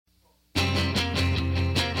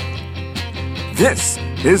This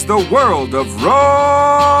is the World of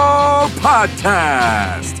Raw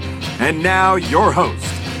podcast. And now your host,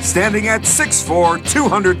 standing at 6'4",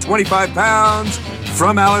 225 pounds,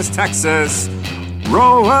 from Alice, Texas,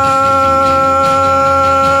 Roel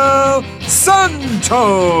Santos.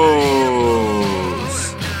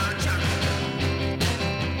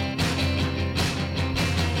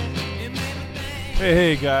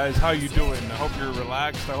 Hey guys, how you doing? I hope you're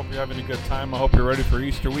relaxed. I hope you're having a good time. I hope you're ready for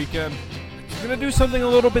Easter weekend. We're going to do something a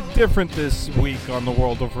little bit different this week on the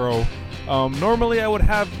World of Row. Normally I would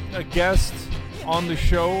have a guest on the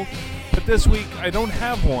show, but this week I don't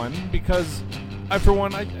have one because I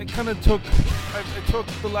kind of took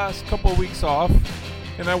the last couple of weeks off,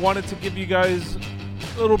 and I wanted to give you guys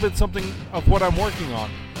a little bit something of what I'm working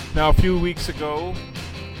on. Now, a few weeks ago,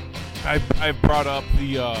 I brought up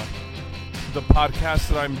the podcast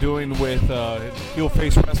that I'm doing with Heel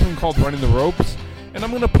Face Wrestling called Running the Ropes, and I'm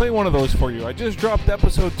going to play one of those for you. I just dropped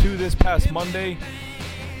episode 2 this past Monday,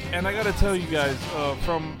 and I got to tell you guys,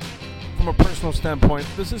 from a personal standpoint,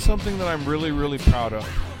 this is something that I'm really, really proud of.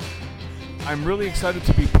 I'm really excited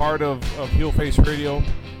to be part of Heel Face Radio.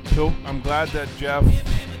 I'm glad that Jeff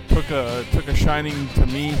took a shining to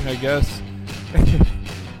me, I guess,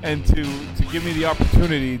 and to give me the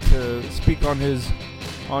opportunity to speak on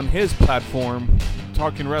his platform,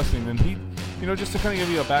 Talking Wrestling. And he, just to kind of give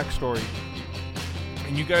you a backstory,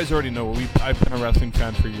 and you guys already know, I've been a wrestling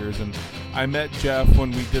fan for years, and I met Jeff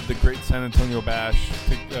when we did the Great San Antonio Bash.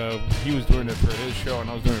 He was doing it for his show, and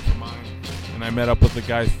I was doing it for mine, and I met up with the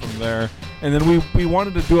guys from there. And then we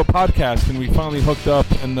wanted to do a podcast, and we finally hooked up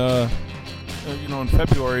in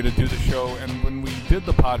February to do the show. And when we did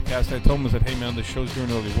the podcast, I told him, I said, hey man, the show's doing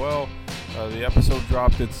really well. The episode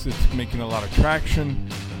dropped, it's making a lot of traction.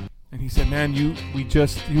 And he said, man, he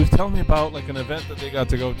was telling me about like an event that they got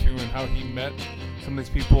to go to and how he met some of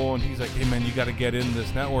these people. And he's like, hey man, you got to get in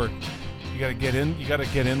this network. You got to get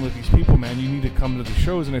in with these people, man. You need to come to the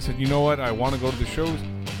shows. And I said, you know what? I want to go to the shows.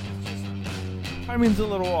 Timing's a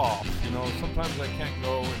little off, sometimes I can't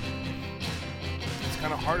go, and it's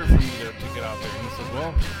kind of harder for me to get out there. And he said,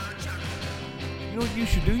 well, you know what you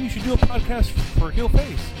should do? You should do a podcast for Heel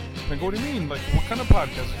Face. I go, what do you mean? Like, what kind of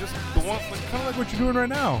podcast? Just the one, kind of like what you're doing right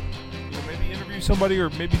now. Maybe interview somebody, or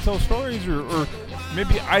maybe tell stories, or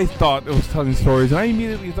maybe I thought it was telling stories, and I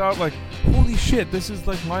immediately thought, like, holy shit, this is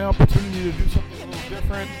like my opportunity to do something a little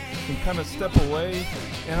different and kind of step away.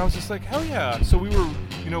 And I was just like, hell yeah. So we were,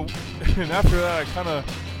 and after that I kind of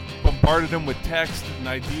bombarded him with text and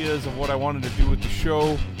ideas of what I wanted to do with the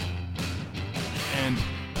show. And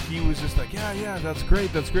he was just like, yeah, that's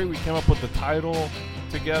great. We came up with the title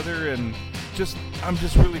together, and I'm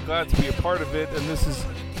just really glad to be a part of it. And this is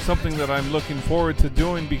something that I'm looking forward to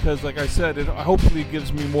doing because, like I said, it hopefully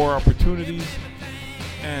gives me more opportunities.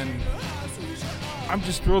 And I'm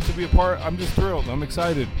just thrilled to be a part. I'm just thrilled. I'm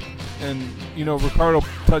excited. And Ricardo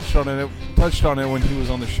touched on it when he was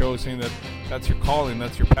on the show, saying that that's your calling,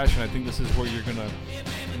 that's your passion. I think this is where you're gonna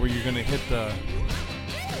hit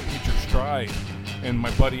your stride. And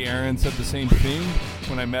my buddy Aaron said the same thing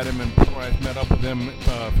when I met him, and when I met up with him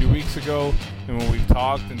a few weeks ago, and when we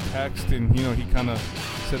talked and texted, and he kind of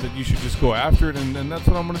said that you should just go after it, and that's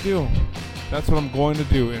what I'm gonna do. That's what I'm going to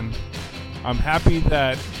do, and I'm happy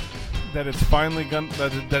that it's finally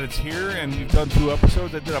that it's here, and you've done 2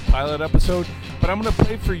 episodes. I did a pilot episode, but I'm going to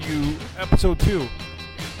play for you episode 2. Like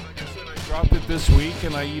I said, I dropped it this week,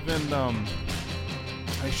 and I even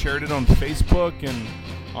I shared it on Facebook and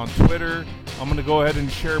on Twitter. I'm going to go ahead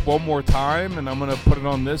and share it one more time, and I'm going to put it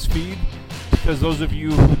on this feed, because those of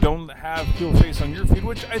you who don't have Heel Face on your feed,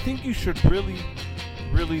 which I think you should really,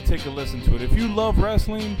 really take a listen to it. If you love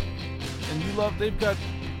wrestling, and they've got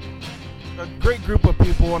a great group of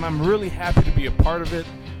people, and I'm really happy to be a part of it.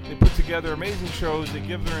 They put together amazing shows. They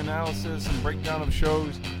give their analysis and breakdown of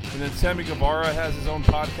shows. And then Sammy Guevara has his own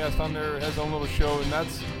podcast on there, has his own little show, and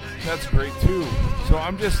that's great too. So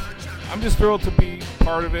I'm just thrilled to be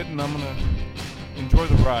part of it, and I'm gonna enjoy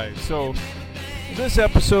the ride. So this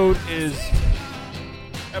episode is,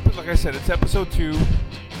 like I said, it's episode 2,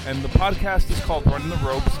 and the podcast is called Running the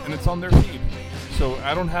Ropes, and it's on their feed. So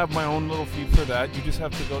I don't have my own little feed for that. You just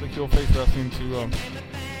have to go to Heel Face Wrestling to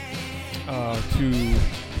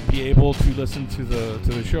be able to listen to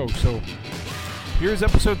the show. So here's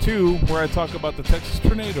episode 2, where I talk about the Texas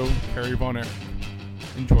Tornado, Kerry Von Erich.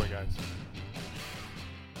 Enjoy, guys.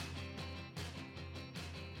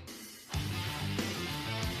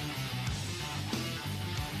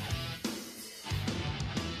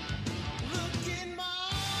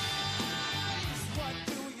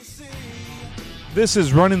 This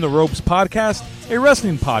is Running the Ropes Podcast, a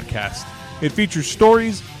wrestling podcast. It features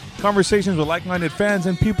stories, conversations with like-minded fans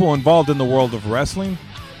and people involved in the world of wrestling.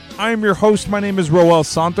 I am your host. My name is Roel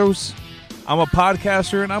Santos. I'm a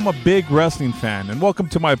podcaster and I'm a big wrestling fan. And welcome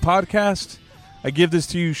to my podcast. I give this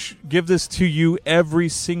to you every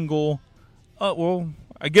single.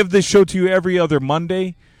 I give this show to you every other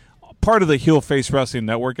Monday. Part of the Heel Face Wrestling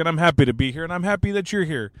Network, and I'm happy to be here, and I'm happy that you're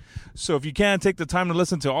here. So if you can, take the time to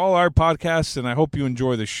listen to all our podcasts, and I hope you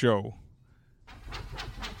enjoy the show.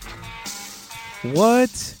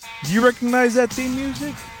 What? Do you recognize that theme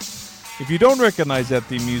music? If you don't recognize that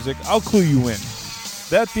theme music, I'll clue you in.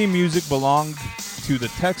 That theme music belonged to the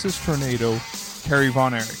Texas Tornado, Kerry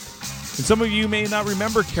Von Erich. And some of you may not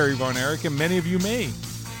remember Kerry Von Erich, and many of you may.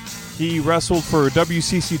 He wrestled for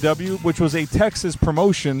WCCW, which was a Texas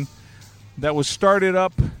promotion that was started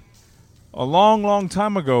up a long, long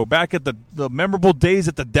time ago, back at the memorable days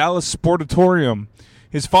at the Dallas Sportatorium.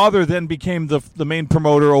 His father then became the main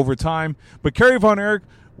promoter over time, but Kerry Von Erich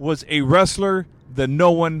was a wrestler that no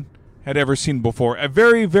one had ever seen before. A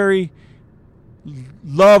very, very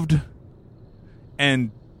loved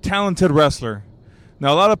and talented wrestler.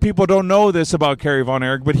 Now, a lot of people don't know this about Kerry Von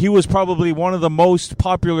Erich, but he was probably one of the most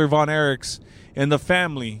popular Von Erichs in the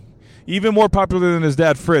family. Even more popular than his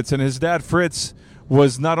dad Fritz. And his dad Fritz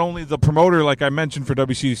was not only the promoter, like I mentioned, for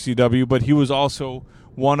WCCW, but he was also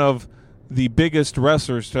one of the biggest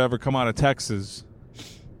wrestlers to ever come out of Texas.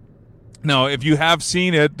 Now, if you have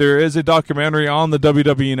seen it, there is a documentary on the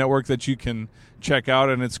WWE Network that you can check out,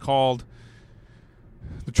 and it's called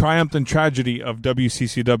The Triumph and Tragedy of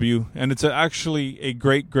WCCW. And it's actually a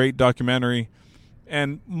great, great documentary.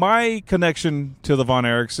 And my connection to the Von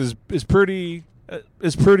Erichs is pretty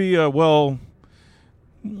well,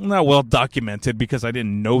 not well documented because I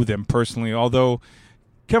didn't know them personally, although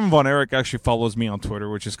Kevin Von Erich actually follows me on Twitter,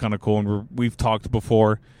 which is kind of cool, and we've talked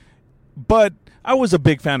before. But I was a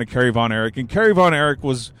big fan of Kerry Von Erich, and Kerry Von Erich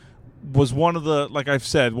was one of the, like I've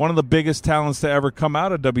said, one of the biggest talents to ever come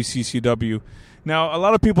out of WCCW. Now, a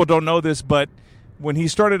lot of people don't know this, but when he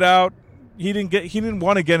started out, he didn't get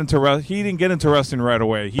into wrestling right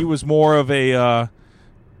away. He was more of a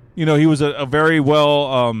he was a very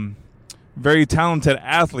very talented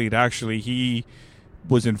athlete, actually. He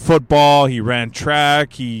was in football. He ran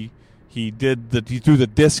track. He threw the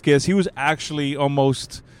discus. He was actually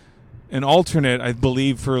almost an alternate, I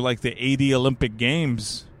believe, for like the 80 Olympic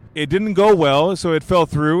Games. It didn't go well, so it fell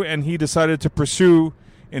through, and he decided to pursue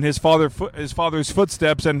in his father's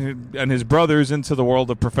footsteps and his brothers into the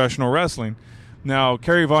world of professional wrestling. Now,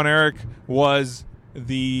 Kerry Von Erich was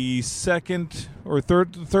the second or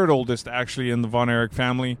third oldest, actually, in the Von Erich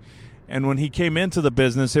family. And when he came into the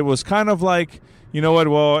business, it was kind of like, you know what,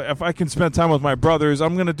 well, if I can spend time with my brothers,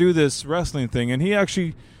 I'm going to do this wrestling thing. And he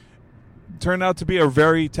actually turned out to be a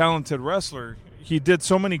very talented wrestler. He did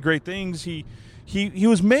so many great things. He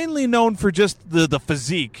was mainly known for just the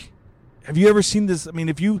physique. Have you ever seen this? I mean,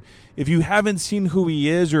 if you haven't seen who he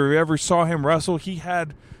is or ever saw him wrestle, he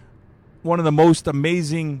had one of the most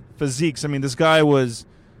amazing physiques. I mean, this guy was,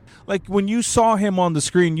 like, when you saw him on the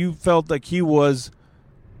screen, you felt like he was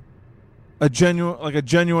a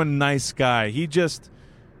genuine nice guy. He just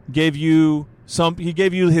gave you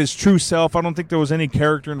his true self. I don't think there was any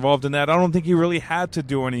character involved in that. I don't think he really had to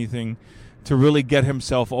do anything to really get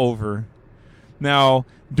himself over. Now,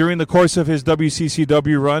 during the course of his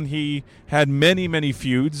WCCW run, he had many, many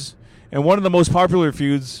feuds, and one of the most popular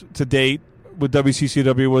feuds to date with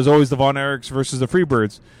WCCW was always the Von Erichs versus the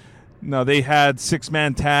Freebirds. Now, they had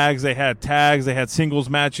 6-man tags, they had singles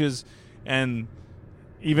matches, and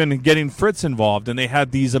even getting Fritz involved, and they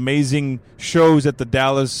had these amazing shows at the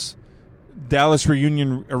Dallas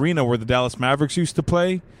Reunion Arena where the Dallas Mavericks used to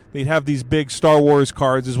play. They'd have these big Star Wars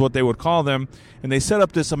cards is what they would call them, and they set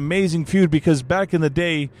up this amazing feud because back in the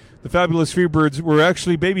day, the Fabulous Freebirds were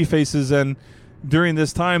actually babyfaces, and during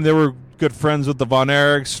this time, they were good friends with the Von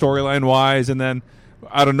Erichs, storyline-wise, and then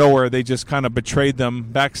out of nowhere, they just kind of betrayed them,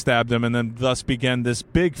 backstabbed them, and then thus began this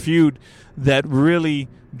big feud that really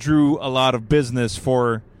drew a lot of business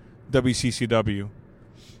for WCCW.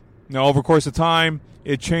 Now, over the course of time,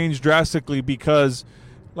 it changed drastically because,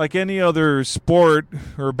 like any other sport,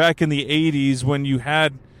 or back in the 80s when you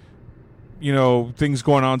had, things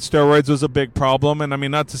going on, steroids was a big problem. And I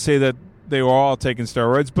mean, not to say that they were all taking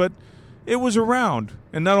steroids, but it was around.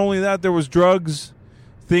 And not only that, there was drugs.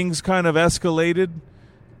 Things kind of escalated.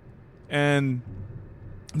 And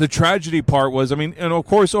the tragedy part was, and of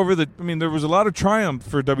course, there was a lot of triumph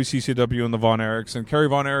for WCCW and the Von Erichs, and Kerry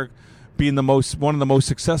Von Erich being one of the most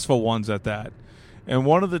successful ones at that. And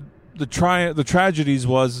one of the tragedies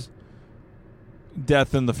was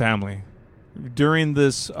death in the family. During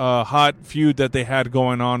this hot feud that they had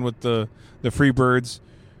going on with the Freebirds,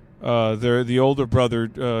 the older brother,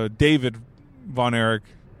 David Von Erich,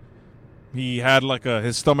 he had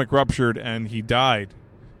his stomach ruptured and he died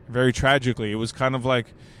very tragically. It was kind of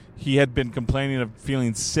like he had been complaining of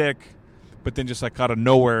feeling sick, but then just out of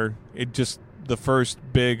nowhere, the first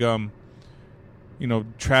big,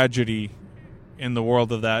 tragedy in the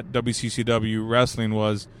world of that WCCW wrestling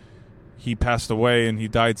was he passed away and he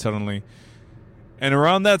died suddenly. And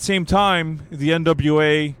around that same time, the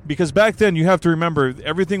NWA, because back then you have to remember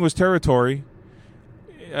everything was territory.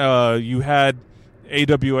 You had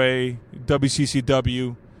AWA,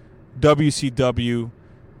 WCCW, WCW.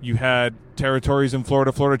 You had territories in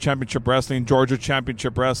Florida, Florida Championship Wrestling, Georgia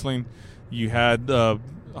Championship Wrestling. You had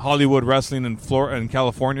Hollywood Wrestling in Florida and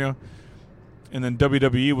California. And then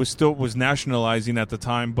WWE was nationalizing at the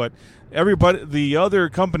time, but everybody, the other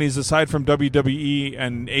companies aside from WWE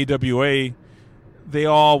and AWA, they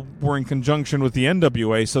all were in conjunction with the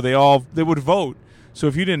NWA, so they would vote. So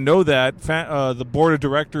if you didn't know that, the board of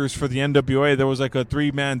directors for the NWA, there was a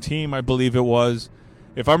 3-man team, I believe it was.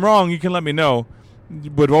 If I'm wrong, you can let me know. They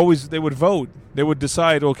would vote. They would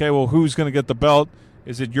decide, okay, well, who's going to get the belt?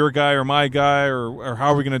 Is it your guy or my guy, or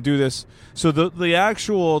how are we going to do this? So the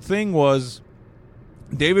actual thing was,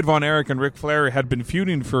 David Von Erich and Ric Flair had been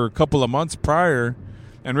feuding for a couple of months prior,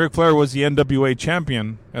 and Ric Flair was the NWA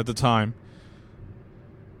champion at the time.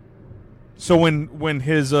 So when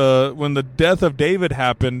the death of David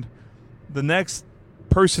happened, the next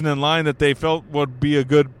person in line that they felt would be a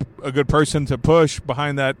good person to push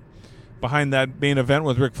behind that main event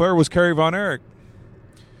with Ric Flair was Kerry Von Erich.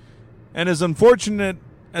 And as unfortunate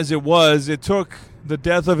as it took the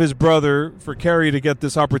death of his brother for Kerry to get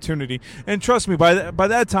this opportunity. And trust me, by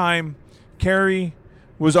that time, Kerry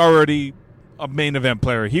was already a main event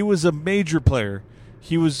player. He was a major player.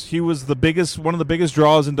 He was one of the biggest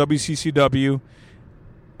draws in WCCW,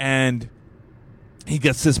 and he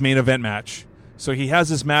gets this main event match. So he has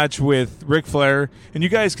this match with Ric Flair, and you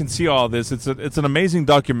guys can see all this. It's an amazing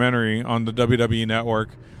documentary on the WWE Network.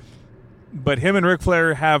 But him and Ric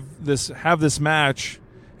Flair have this match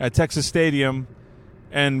at Texas Stadium,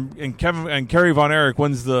 and Kerry Von Erich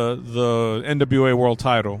wins the NWA World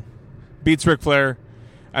Title, beats Ric Flair,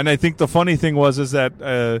 and I think the funny thing was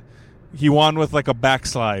that he won with a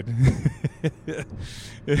backslide.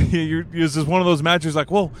 It was just one of those matches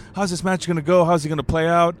well, how's this match going to go? How's he going to play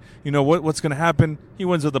out? What's going to happen? He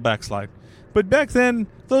wins with a backslide. But back then,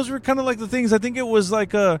 those were kind of the things. I think it was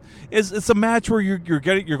it's a match where you're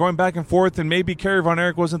going back and forth, and maybe Kerry Von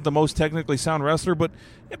Erich wasn't the most technically sound wrestler, but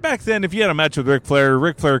back then, if you had a match with Ric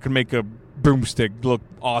Flair could make a broomstick look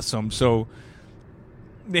awesome. So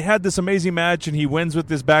they had this amazing match, and he wins with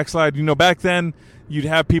this backslide. Back then, you'd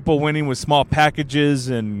have people winning with small packages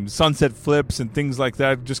and sunset flips and things like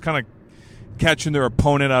that, just kind of catching their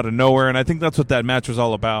opponent out of nowhere, and I think that's what that match was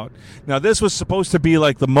all about. Now, this was supposed to be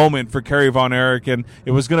the moment for Kerry Von Erich, and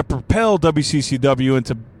it was going to propel WCCW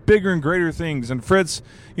into bigger and greater things. And Fritz,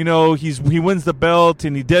 he wins the belt,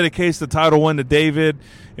 and he dedicates the title win to David,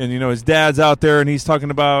 and his dad's out there, and he's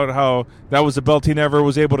talking about how that was a belt he never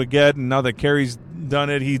was able to get, and now that Kerry's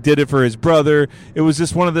done it, he did it for his brother. It was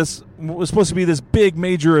just it was supposed to be this big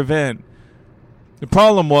major event. The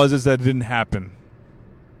problem was that it didn't happen.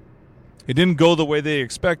 It didn't go the way they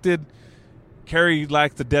expected. Kerry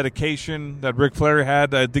lacked the dedication that Ric Flair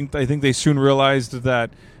had. I think they soon realized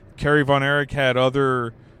that Kerry Von Erich had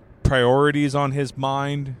other priorities on his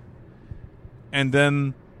mind. And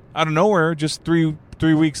then, out of nowhere, just three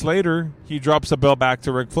weeks later, he drops the belt back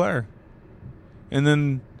to Ric Flair. And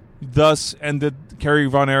then, thus ended Kerry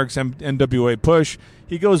Von Erich's NWA push.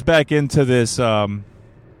 He goes back into this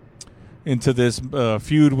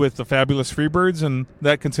feud with the Fabulous Freebirds, and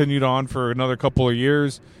that continued on for another couple of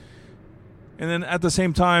years. And then at the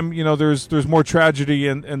same time, there's more tragedy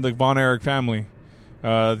in the Von Erich family.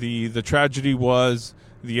 The tragedy was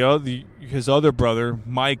his other brother,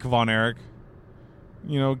 Mike Von Erich,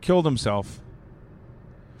 killed himself.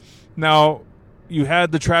 Now, you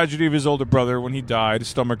had the tragedy of his older brother when he died,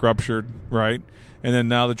 stomach ruptured, right? And then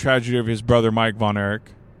now the tragedy of his brother, Mike Von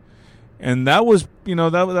Erich. And that was,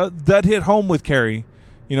 that hit home with Kerry.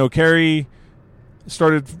 Kerry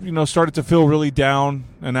started to feel really down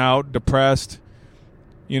and out, depressed,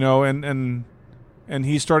 and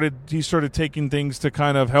he started taking things to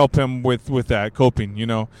kind of help him with that, coping. He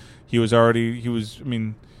was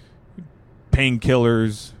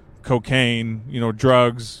painkillers, cocaine,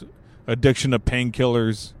 drugs, addiction to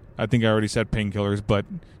painkillers. I think I already said painkillers, but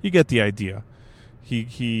you get the idea.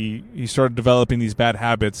 He started developing these bad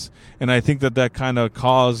habits, and I think that kind of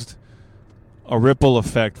caused a ripple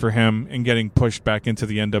effect for him in getting pushed back into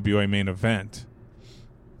the NWA main event.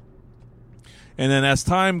 And then as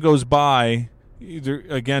time goes by,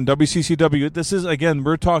 again, WCCW, this is, again,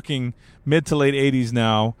 we're talking mid to late 80s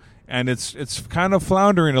now, and it's kind of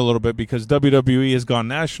floundering a little bit because WWE has gone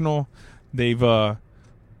national. They're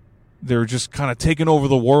just kind of taking over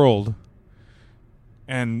the world.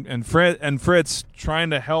 And Fritz, trying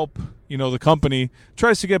to help, the company,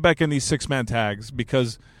 tries to get back in these 6-man tags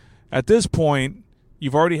because at this point,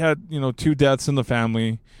 you've already had, 2 deaths in the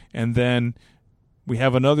family, and then we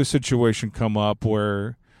have another situation come up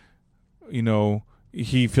where,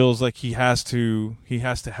 he feels like he has to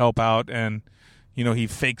help out, and, he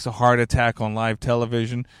fakes a heart attack on live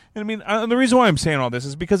television. And I mean, the reason why I'm saying all this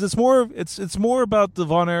is because it's more about the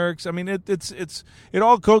Von Erichs. I mean, it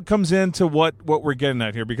all comes into what we're getting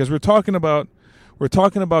at here, because we're talking about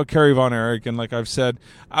Kerry Von Erich, and like I've said,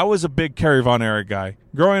 I was a big Kerry Von Erich guy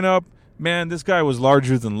growing up. Man, this guy was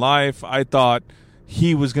larger than life. I thought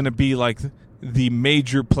he was going to be like the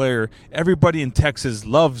major player. Everybody in Texas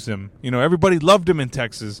loves him. Everybody loved him in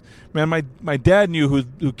Texas. Man, my dad knew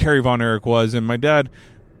who Kerry Von Erich was, and my dad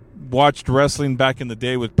watched wrestling back in the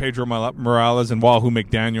day with Pedro Morales and Wahoo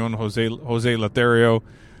McDaniel and Jose Lothario.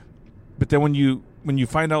 But then when you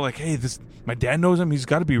find out, like, hey, my dad knows him, he's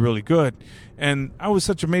got to be really good. And I was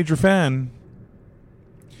such a major fan.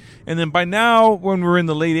 And then by now, when we're in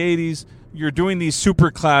the late 80s, you're doing these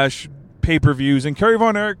Super Clash pay-per-views, and Kerry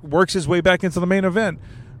Von Erich works his way back into the main event.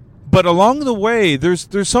 But along the way, there's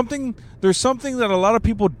something that a lot of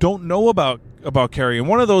people don't know about Kerry, and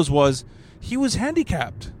one of those was he was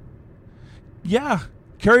handicapped. Yeah,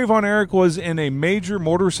 Kerry Von Erich was in a major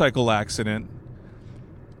motorcycle accident,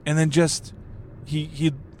 and then just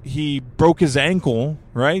he broke his ankle.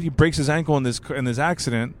 Right, he breaks his ankle in this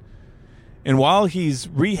accident. And while he's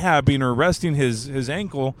rehabbing or resting his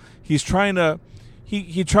ankle, he's trying to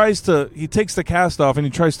he takes the cast off and he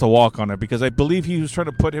tries to walk on it, because I believe he was trying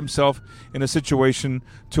to put himself in a situation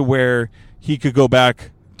to where he could go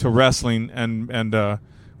back to wrestling and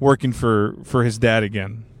working for his dad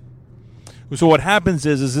again. So what happens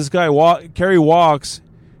is this guy Kerry walks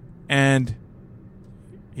and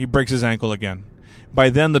he breaks his ankle again. By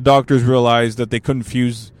then the doctors realized that they couldn't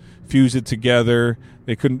fuse it together.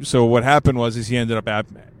 They couldn't. So what happened was he ended up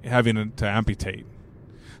having to amputate.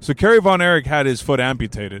 So Kerry Von Erich had his foot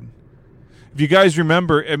amputated. If you guys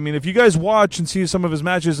remember, I mean, if you guys watch and see some of his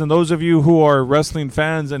matches, and those of you who are wrestling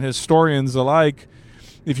fans and historians alike,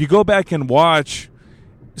 if you go back and watch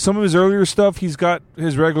some of his earlier stuff, he's got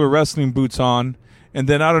his regular wrestling boots on, and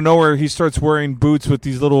then out of nowhere he starts wearing boots with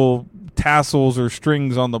these little tassels or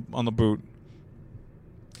strings on the boot.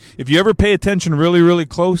 If you ever pay attention really, really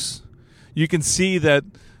close, you can see that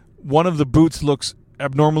one of the boots looks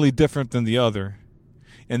abnormally different than the other.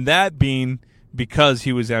 And that being because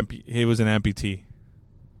he was an amputee.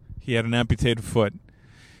 He had an amputated foot.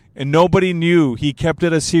 And nobody knew. He kept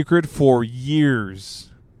it a secret for years.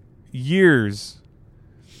 Years.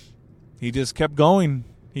 He just kept going.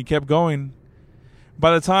 He kept going.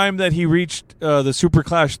 By the time that he reached the Super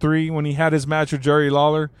Clash 3, when he had his match with Jerry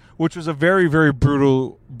Lawler, which was a very, very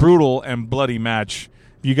brutal and bloody match.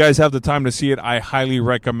 If you guys have the time to see it, I highly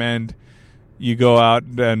recommend you go out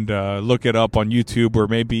and look it up on YouTube, or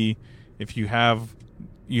maybe if you have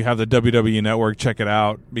the WWE Network, check it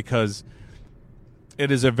out, because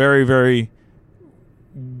it is a very, very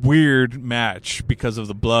weird match because of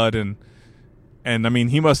the blood and I mean,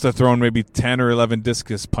 he must have thrown maybe 10 or 11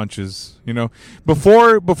 discus punches,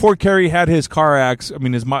 Before Kerry had his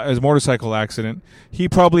his motorcycle accident, he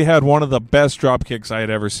probably had one of the best drop kicks I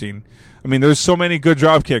had ever seen. I mean, there's so many good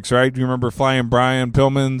drop kicks, right? You remember Flying Brian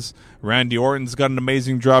Pillman's, Randy Orton's got an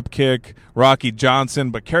amazing drop kick, Rocky Johnson,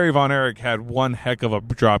 but Kerry Von Erich had one heck of a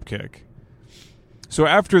drop kick. So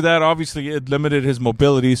after that, obviously, it limited his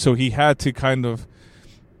mobility, so he had to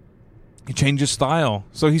he changed his style.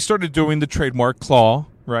 So he started doing the trademark claw,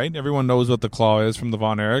 right? Everyone knows what the claw is from the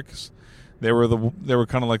Von Erichs. They were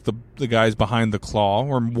kind of like the guys behind the claw,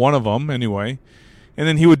 or one of them anyway. And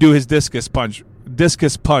then he would do his discus punch,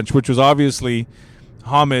 which was obviously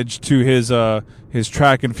homage to his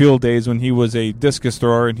track and field days when he was a discus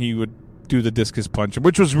thrower, and he would do the discus punch,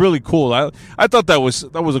 which was really cool. I thought that was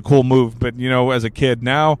a cool move, but as a kid,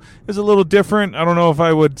 now it's a little different. I don't know if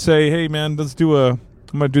I would say, hey man,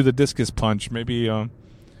 I'm gonna do the discus punch. Maybe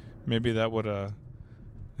that would I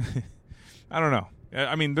don't know.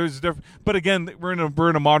 I mean, there's different, but again, we're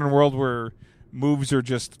in a modern world where moves are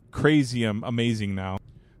just crazy, amazing now.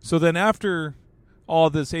 So then, after all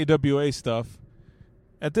this AWA stuff,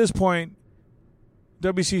 at this point,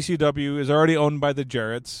 WCCW is already owned by the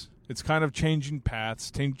Jarretts. It's kind of changing paths,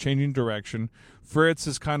 changing direction. Fritz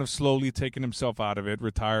is kind of slowly taking himself out of it,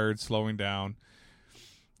 retired, slowing down.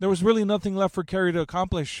 there was really nothing left for Kerry to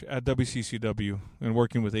accomplish at WCCW and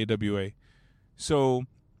working with AWA. So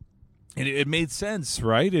it made sense,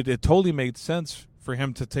 right? It totally made sense for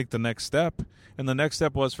him to take the next step, and the next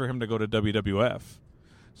step was for him to go to WWF.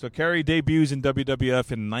 So Kerry debuts in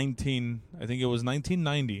WWF in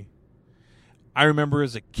 1990. I remember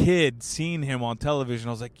as a kid seeing him on television.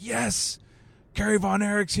 I was like, yes, Kerry Von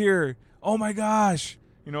Erich's here. Oh my gosh.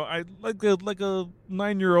 You know, I like a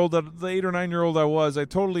 9-year-old, the 8 or 9-year-old I was, I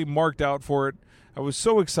totally marked out for it. I was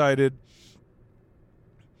so excited.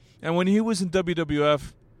 And when he was in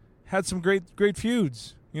WWF, had some great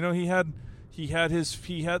feuds. You know, he had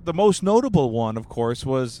the most notable one, of course,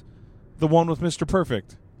 was the one with Mr.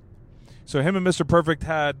 Perfect. So him and Mr. Perfect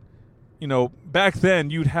had, you know, back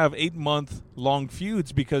then you'd have 8-month long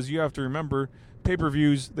feuds, because you have to remember,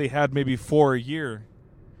 pay-per-views, they had maybe 4 a year.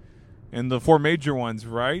 And the 4 major ones,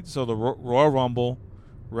 right? So the Royal Rumble,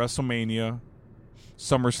 WrestleMania,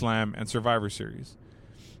 SummerSlam, and Survivor Series.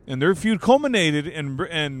 And their feud culminated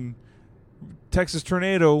in Texas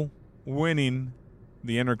Tornado winning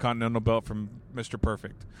the Intercontinental belt from Mr.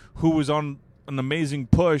 Perfect, who was on an amazing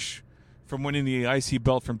push from winning the IC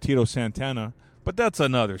belt from Tito Santana. But that's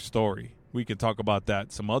another story. We could talk about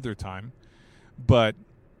that some other time. But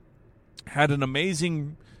had an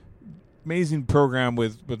amazing program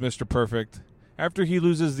with Mr. Perfect. After he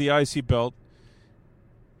loses the IC belt,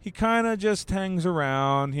 he kind of just hangs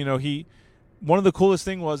around. You know, one of the coolest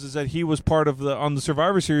thing is that he was part of on the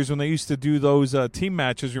Survivor Series when they used to do those team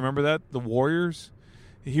matches. Remember that? The Warriors?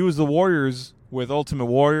 He was the Warriors with Ultimate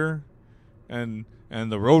Warrior and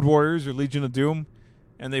the Road Warriors or Legion of Doom,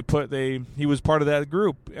 and he was part of that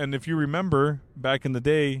group. And if you remember, back in the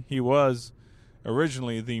day, he was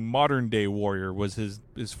originally the Modern Day Warrior was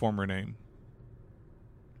his former name.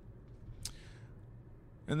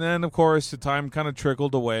 And then, of course, the time kind of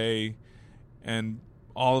trickled away, and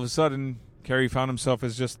all of a sudden, Kerry found himself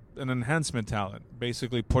as just an enhancement talent,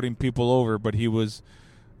 basically putting people over, but he was,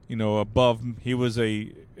 you know, he was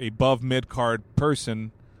a above mid-card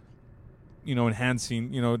person, you know,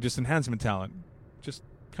 enhancing, you know, just enhancement talent. Just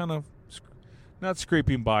kind of not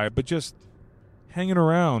scraping by, but just hanging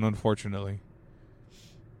around, unfortunately.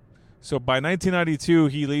 So by 1992,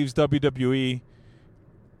 he leaves WWE,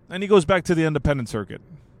 and he goes back to the independent circuit.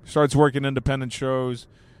 Starts working independent shows.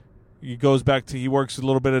 He works a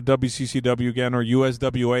little bit at WCCW again, or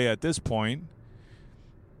USWA at this point.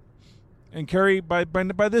 And Kerry, by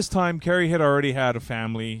this time, Kerry had already had a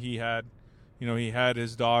family. He had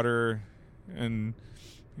his daughter, and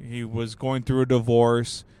he was going through a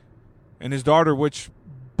divorce. And his daughter, which,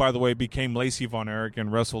 by the way, became Lacey Von Erich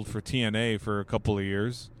and wrestled for TNA for a couple of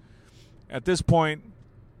years. At this point,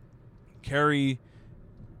 Kerry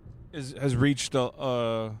has reached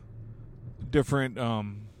a different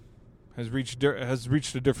has reached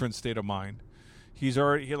a different state of mind.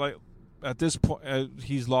 At this point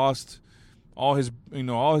he's lost all his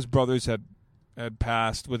brothers had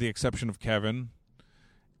passed, with the exception of Kevin,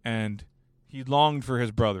 and he longed for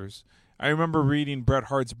his brothers. I remember reading Bret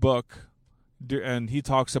Hart's book, and he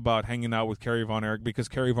talks about hanging out with Kerry Von Erich, because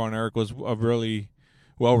Kerry Von Erich was a really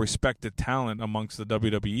well-respected talent amongst the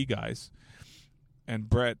WWE guys. And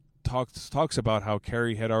Bret talks about how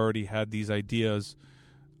Kerry had already had these ideas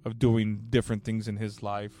of doing different things in his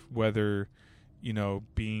life, whether, you know,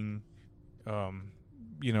 being,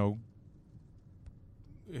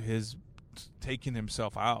 his taking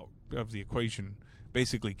himself out of the equation,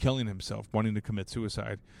 basically killing himself, wanting to commit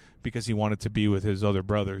suicide because he wanted to be with his other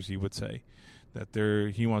brothers. He would say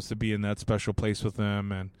that he wants to be in that special place with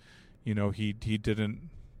them, and, you know, he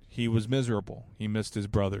was miserable. He missed his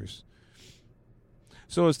brothers.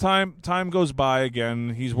 So as time goes by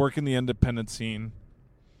again, he's working the independent scene.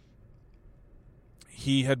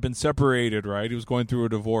 He had been separated, right? He was going through a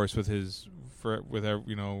divorce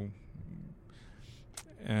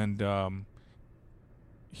and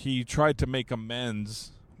he tried to make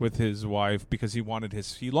amends with his wife because he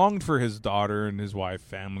longed for his daughter and his wife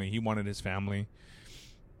family. He wanted his family.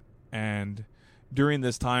 And during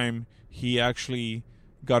this time, he actually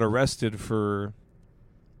got arrested for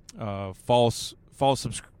false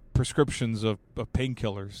prescriptions of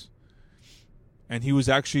painkillers. And he was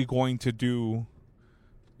actually going to do,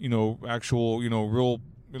 real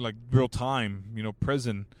time,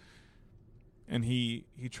 prison. And he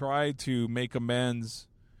tried to make amends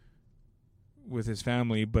with his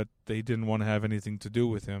family, but they didn't want to have anything to do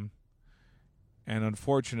with him. And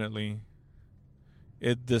unfortunately,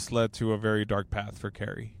 this led to a very dark path for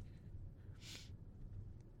Kerry.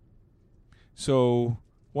 So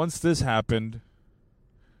once this happened,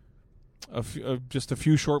 just a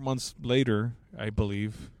few short months later, I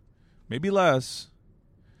believe, maybe less,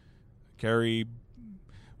 Kerry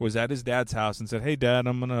was at his dad's house and said, "Hey, Dad,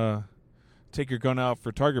 I'm gonna take your gun out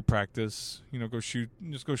for target practice. Go shoot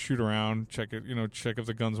around, check it. Check if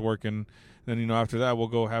the gun's working. Then after that we'll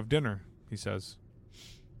go have dinner." He says.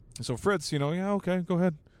 And so Fritz, yeah, okay, go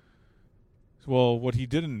ahead. Well, what he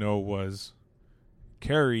didn't know was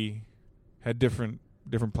Kerry had different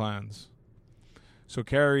plans. So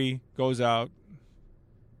Kerry goes out,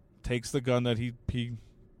 takes the gun that he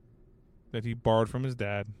borrowed from his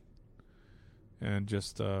dad, and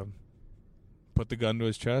just put the gun to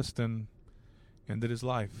his chest and ended his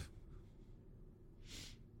life.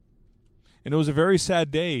 And it was a very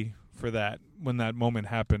sad day for that when that moment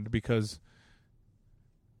happened, because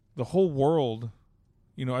the whole world,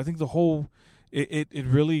 I think the whole it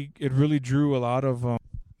really drew a lot of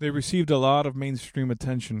they received a lot of mainstream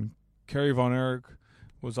attention. Kerry Von Erich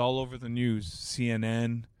was all over the news,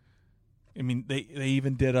 CNN. I mean, they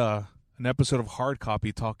even did an episode of Hard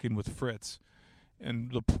Copy talking with Fritz,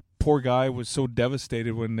 and the poor guy was so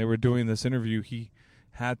devastated when they were doing this interview. He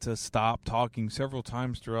had to stop talking several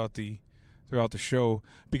times throughout the show,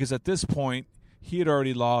 because at this point he had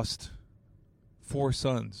already lost 4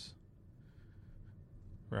 sons.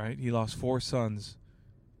 Right? He lost 4 sons.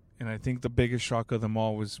 And I think the biggest shock of them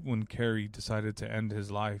all was when Kerry decided to end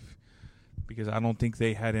his life, because I don't think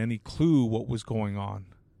they had any clue what was going on.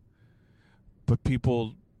 But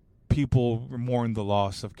people mourned the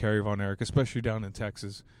loss of Kerry Von Erich, especially down in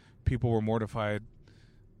Texas. People were mortified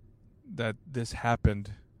that this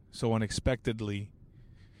happened so unexpectedly.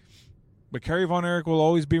 But Kerry Von Erich will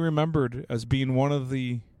always be remembered as being one of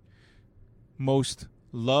the most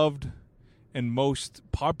loved and most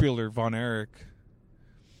popular Von Erich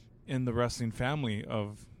in the wrestling family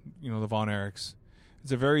of, the Von Erichs.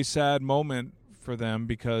 It's a very sad moment for them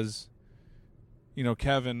because,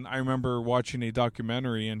 Kevin, I remember watching a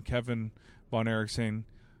documentary and Kevin Von Erich saying,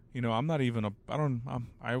 I'm not even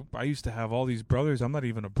I used to have all these brothers. I'm not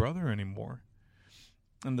even a brother anymore.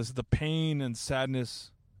 And this is the pain and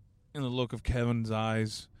sadness in the look of Kevin's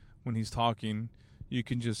eyes when he's talking. You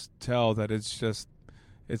can just tell that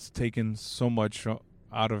it's taken so much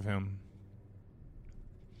out of him.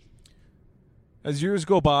 As years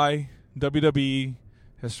go by, WWE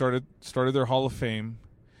has started their Hall of Fame,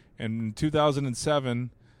 and in 2010,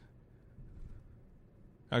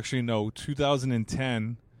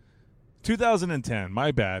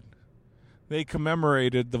 my bad, they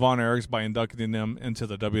commemorated the Von Erichs by inducting them into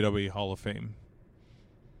the WWE Hall of Fame.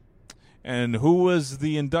 And who was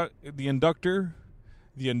the inductor?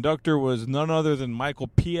 The inductor was none other than Michael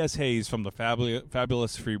P.S. Hayes from the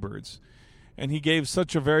Fabulous Freebirds. And he gave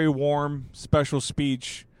such a very warm, special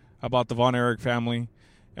speech about the Von Erich family.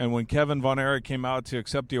 And when Kevin Von Erich came out to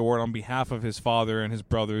accept the award on behalf of his father and his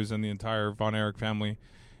brothers and the entire Von Erich family,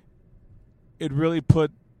 it really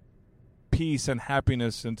put peace and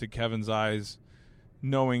happiness into Kevin's eyes,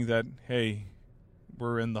 knowing that, hey,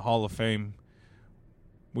 we're in the Hall of Fame.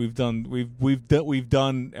 We've done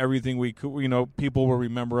everything we could. People will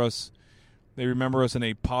remember us. They remember us in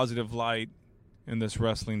a positive light in this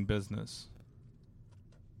wrestling business.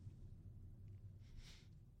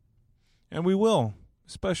 And we will,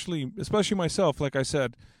 especially myself. Like I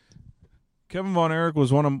said, Kerry Von Erich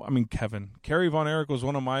was one of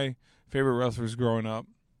my favorite wrestlers growing up.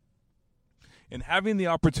 And having the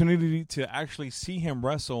opportunity to actually see him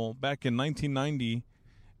wrestle back in 1990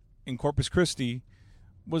 in Corpus Christi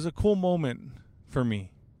was a cool moment for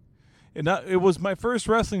me. It was my first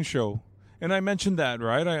wrestling show. And I mentioned that,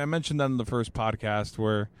 right? I mentioned that in the first podcast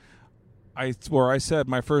where I said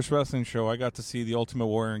my first wrestling show, I got to see the Ultimate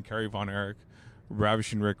Warrior and Kerry Von Erich,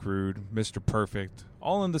 Ravishing Rick Rude, Mr. Perfect,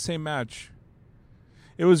 all in the same match.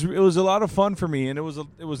 It was a lot of fun for me, and it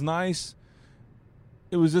was nice.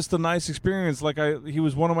 It was just a nice experience. He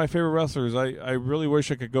was one of my favorite wrestlers. I really wish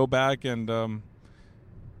I could go back and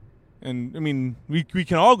I mean we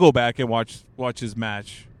can all go back and watch his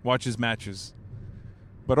matches.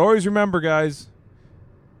 But always remember, guys,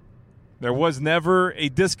 there was never a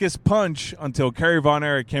discus punch until Kerry Von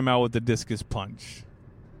Erich came out with the discus punch.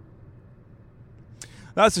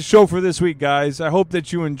 That's the show for this week, guys. I hope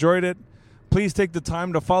that you enjoyed it. Please take the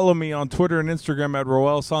time to follow me on Twitter and Instagram at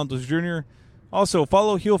Roel Santos Jr. Also,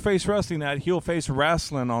 follow Heel Face Wrestling at Heel Face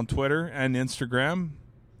Wrestling on Twitter and Instagram.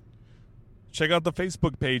 Check out the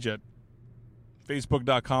Facebook page at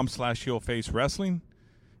facebook.com/HeelFaceWrestling.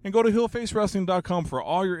 And go to HeelFaceWrestling.com for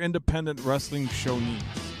all your independent wrestling show needs.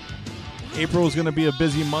 April is going to be a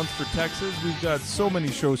busy month for Texas. We've got so many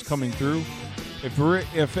shows coming through.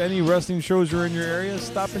 If any wrestling shows are in your area,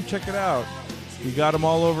 stop and check it out. We got them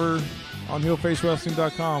all over on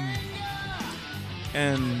HeelFaceWrestling.com.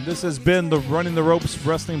 And this has been the Running the Ropes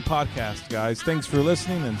Wrestling Podcast, guys. Thanks for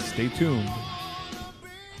listening and stay tuned.